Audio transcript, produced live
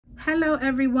Hello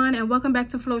everyone, and welcome back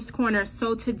to Flo's Corner.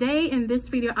 So today in this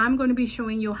video I'm going to be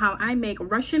showing you how I make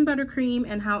Russian buttercream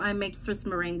and how I make Swiss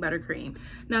meringue buttercream.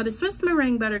 Now the Swiss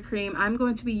meringue buttercream, I'm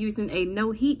going to be using a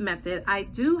no heat method. I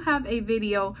do have a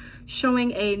video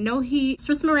showing a no heat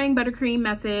Swiss meringue buttercream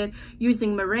method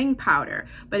using meringue powder,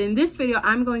 but in this video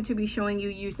I'm going to be showing you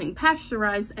using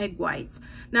pasteurized egg whites.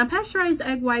 Now pasteurized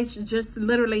egg whites just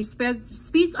literally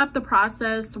speeds up the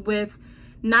process with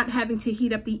not having to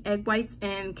heat up the egg whites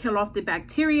and kill off the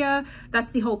bacteria.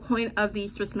 That's the whole point of the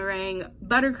Swiss meringue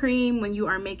buttercream when you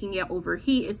are making it over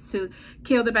heat, is to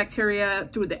kill the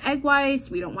bacteria through the egg whites.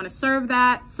 We don't want to serve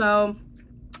that. So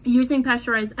using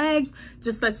pasteurized eggs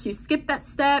just lets you skip that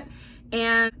step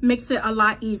and makes it a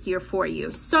lot easier for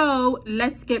you. So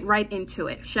let's get right into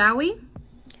it, shall we?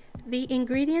 The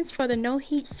ingredients for the no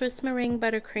heat Swiss meringue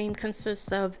buttercream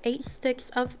consist of 8 sticks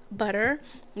of butter.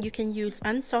 You can use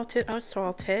unsalted or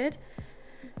salted,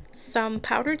 some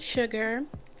powdered sugar,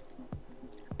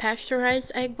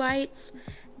 pasteurized egg whites,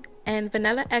 and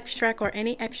vanilla extract or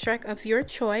any extract of your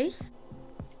choice.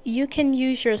 You can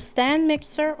use your stand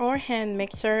mixer or hand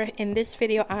mixer. In this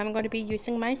video I'm going to be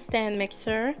using my stand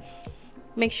mixer.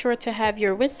 Make sure to have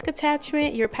your whisk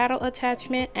attachment, your paddle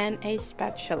attachment, and a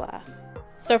spatula.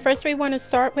 So first we want to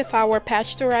start with our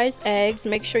pasteurized eggs.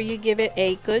 Make sure you give it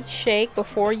a good shake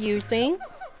before using.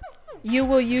 You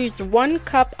will use 1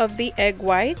 cup of the egg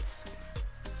whites.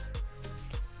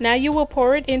 Now you will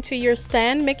pour it into your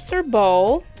stand mixer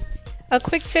bowl. A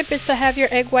quick tip is to have your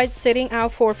egg whites sitting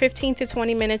out for 15 to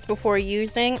 20 minutes before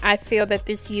using. I feel that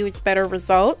this yields better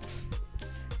results.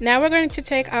 Now we're going to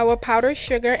take our powdered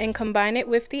sugar and combine it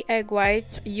with the egg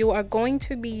whites. You are going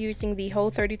to be using the whole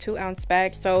 32-ounce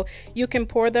bag, so you can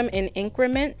pour them in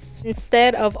increments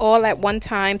instead of all at one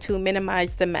time to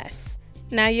minimize the mess.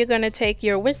 Now you're going to take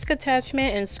your whisk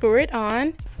attachment and screw it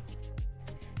on.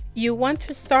 You want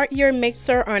to start your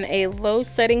mixer on a low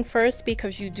setting first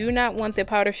because you do not want the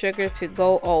powdered sugar to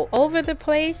go all over the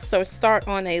place. So start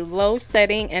on a low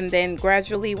setting and then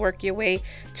gradually work your way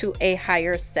to a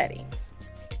higher setting.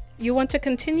 You want to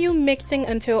continue mixing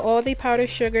until all the powdered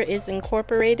sugar is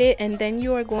incorporated, and then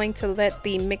you are going to let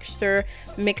the mixture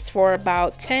mix for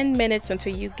about 10 minutes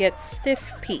until you get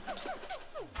stiff peaks.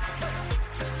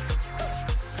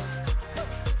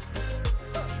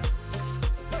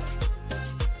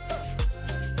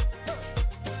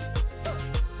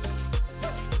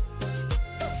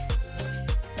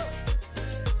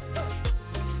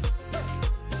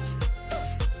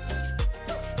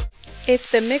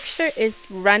 If the mixture is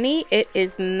runny, it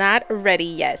is not ready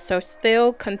yet, so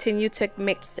still continue to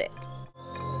mix it.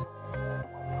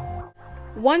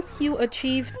 Once you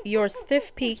achieved your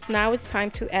stiff peaks, now it's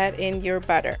time to add in your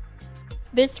butter.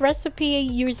 This recipe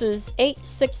uses 8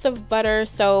 sticks of butter,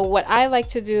 so what I like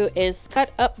to do is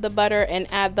cut up the butter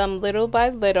and add them little by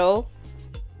little.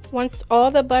 Once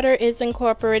all the butter is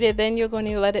incorporated, then you're going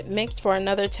to let it mix for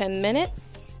another 10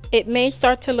 minutes. It may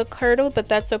start to look curdled, but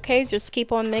that's okay. Just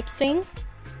keep on mixing.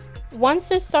 Once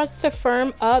it starts to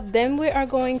firm up, then we are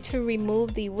going to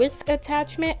remove the whisk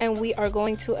attachment and we are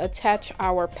going to attach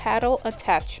our paddle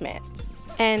attachment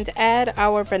and add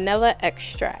our vanilla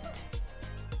extract.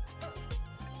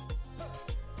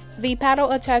 The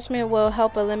paddle attachment will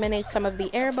help eliminate some of the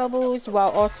air bubbles while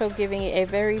also giving it a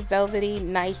very velvety,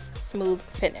 nice, smooth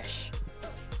finish.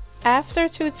 After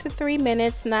 2 to 3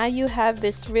 minutes, now you have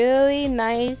this really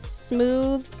nice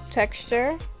smooth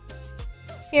texture.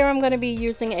 Here I'm going to be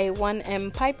using a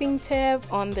 1M piping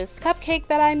tip on this cupcake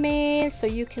that I made so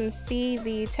you can see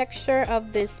the texture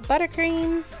of this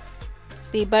buttercream.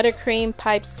 The buttercream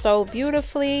pipes so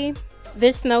beautifully.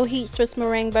 This no heat Swiss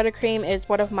meringue buttercream is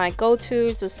one of my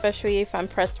go-tos, especially if I'm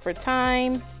pressed for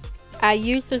time. I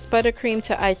use this buttercream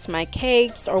to ice my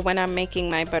cakes or when I'm making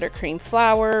my buttercream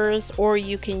flowers, or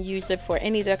you can use it for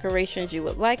any decorations you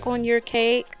would like on your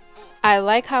cake. I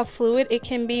like how fluid it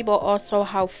can be, but also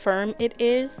how firm it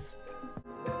is.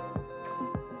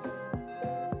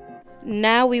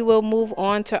 Now we will move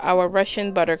on to our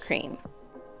Russian buttercream.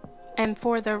 And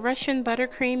for the Russian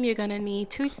buttercream, you're going to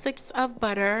need 2 sticks of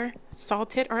butter,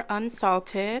 salted or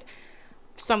unsalted,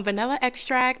 some vanilla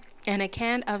extract, and a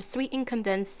can of sweetened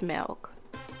condensed milk.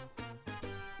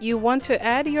 You want to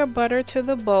add your butter to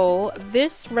the bowl.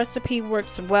 This recipe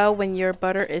works well when your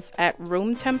butter is at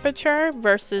room temperature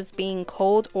versus being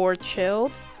cold or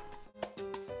chilled.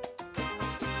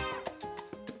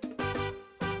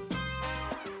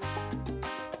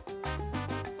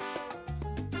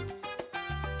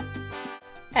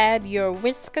 Add your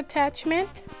whisk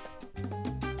attachment.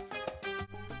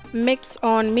 Mix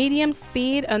on medium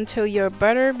speed until your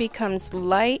butter becomes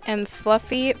light and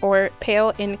fluffy or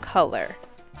pale in color.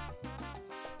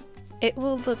 It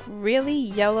will look really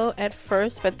yellow at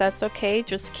first, but that's okay.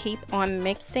 Just keep on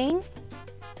mixing.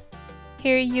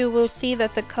 Here you will see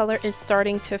that the color is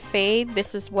starting to fade.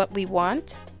 This is what we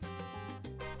want.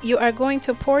 You are going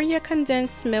to pour your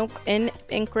condensed milk in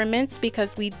increments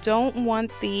because we don't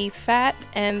want the fat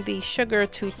and the sugar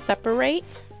to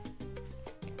separate.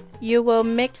 You will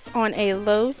mix on a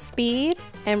low speed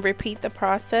and repeat the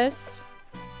process.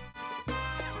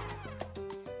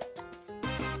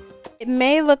 It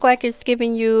may look like it's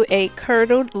giving you a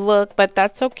curdled look, but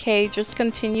that's okay. Just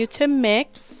continue to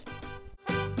mix.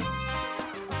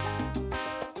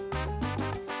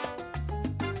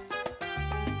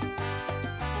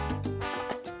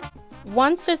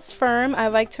 Once it's firm, I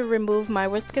like to remove my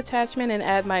whisk attachment and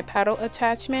add my paddle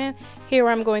attachment. Here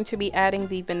I'm going to be adding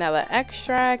the vanilla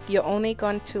extract. You're only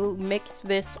going to mix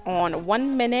this on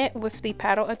 1 minute with the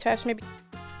paddle attachment.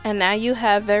 And now you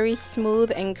have very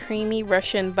smooth and creamy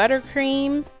Russian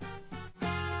buttercream.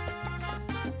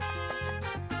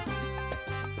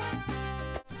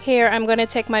 Here I'm going to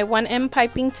take my 1M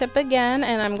piping tip again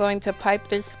and I'm going to pipe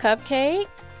this cupcake.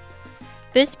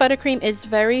 This buttercream is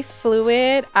very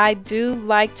fluid. I do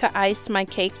like to ice my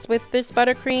cakes with this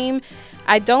buttercream.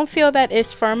 I don't feel that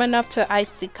it's firm enough to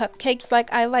ice the cupcakes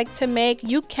like I like to make.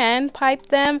 You can pipe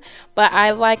them, but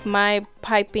I like my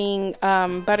piping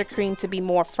buttercream to be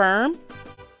more firm.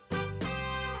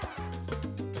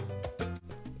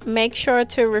 Make sure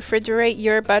to refrigerate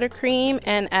your buttercream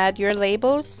and add your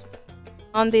labels.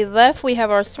 On the left we have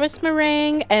our Swiss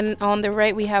meringue and on the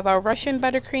right we have our Russian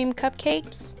buttercream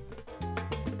cupcakes.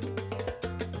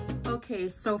 Okay,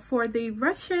 so for the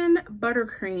Russian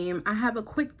buttercream, I have a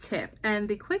quick tip. And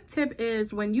the quick tip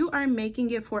is when you are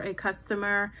making it for a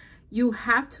customer, you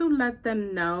have to let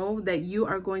them know that you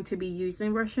are going to be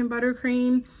using Russian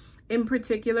buttercream in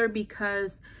particular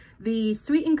because the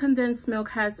sweetened condensed milk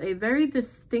has a very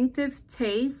distinctive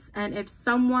taste, and if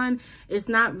someone is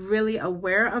not really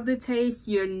aware of the taste,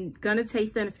 you're gonna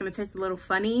taste it and it's gonna taste a little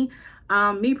funny.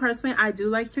 Me personally, I do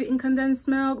like sweetened condensed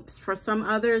milk. For some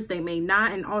others, they may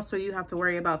not, and also you have to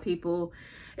worry about people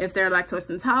if they're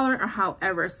lactose intolerant or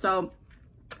however. So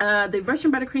the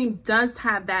Russian buttercream does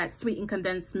have that sweetened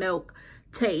condensed milk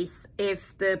taste.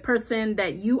 If the person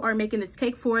that you are making this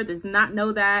cake for does not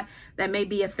know that, that may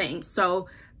be a thing. So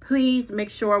please make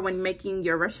sure when making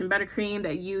your Russian buttercream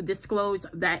that you disclose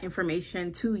that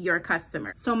information to your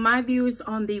customer. So my views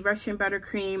on the Russian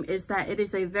buttercream is that it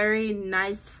is a very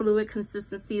nice fluid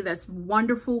consistency that's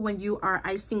wonderful when you are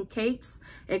icing cakes.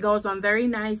 It goes on very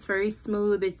nice, very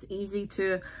smooth. It's easy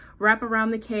to wrap around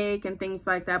the cake and things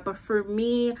like that. But for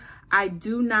me, I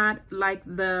do not like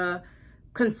the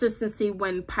consistency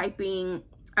when piping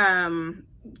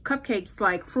cupcakes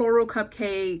like floral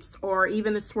cupcakes or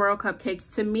even the swirl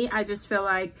cupcakes. To me, I just feel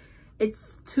like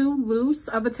it's too loose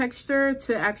of a texture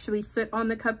to actually sit on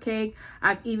the cupcake.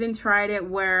 I've even tried it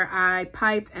where I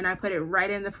piped and I put it right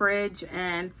in the fridge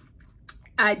and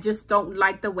I just don't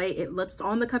like the way it looks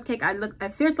on the cupcake.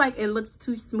 It feels like it looks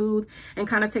too smooth and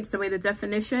kind of takes away the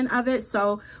definition of it.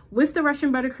 So with the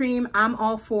Russian buttercream, I'm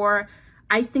all for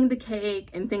icing the cake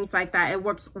and things like that. It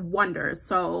works wonders.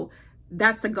 So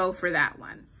that's a go for that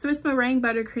one. Swiss meringue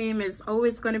buttercream is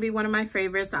always going to be one of my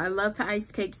favorites. I love to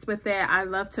ice cakes with it. I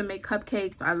love to make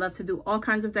cupcakes. I love to do all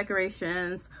kinds of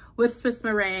decorations with Swiss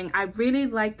meringue. I really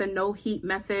like the no heat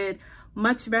method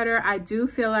much better. I do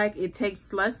feel like it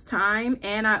takes less time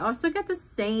and I also get the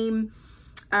same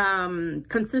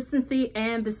consistency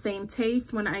and the same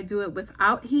taste when I do it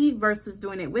without heat versus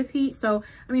doing it with heat. So,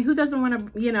 I mean, who doesn't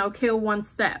want to, you know, kill one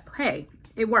step? Hey,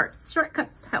 it works.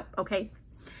 Shortcuts help, okay?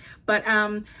 But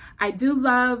I do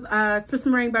love Swiss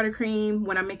meringue buttercream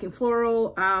when I'm making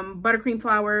floral buttercream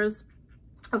flowers.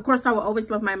 Of course, I will always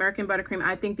love my American buttercream.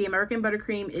 I think the American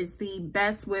buttercream is the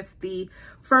best with the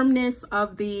firmness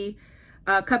of the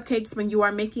cupcakes when you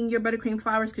are making your buttercream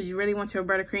flowers, because you really want your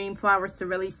buttercream flowers to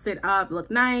really sit up, look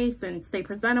nice, and stay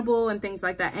presentable and things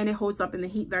like that. And it holds up in the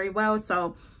heat very well.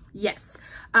 So yes,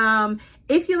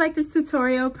 if you like this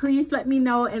tutorial, please let me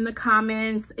know in the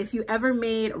comments if you ever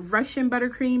made Russian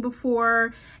buttercream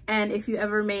before and if you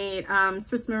ever made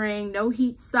Swiss meringue no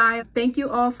heat style. Thank you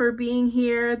all for being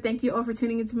here. Thank you all for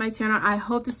tuning into my channel. I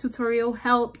hope this tutorial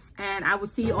helps and I will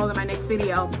see you all in my next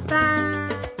video.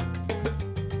 Bye.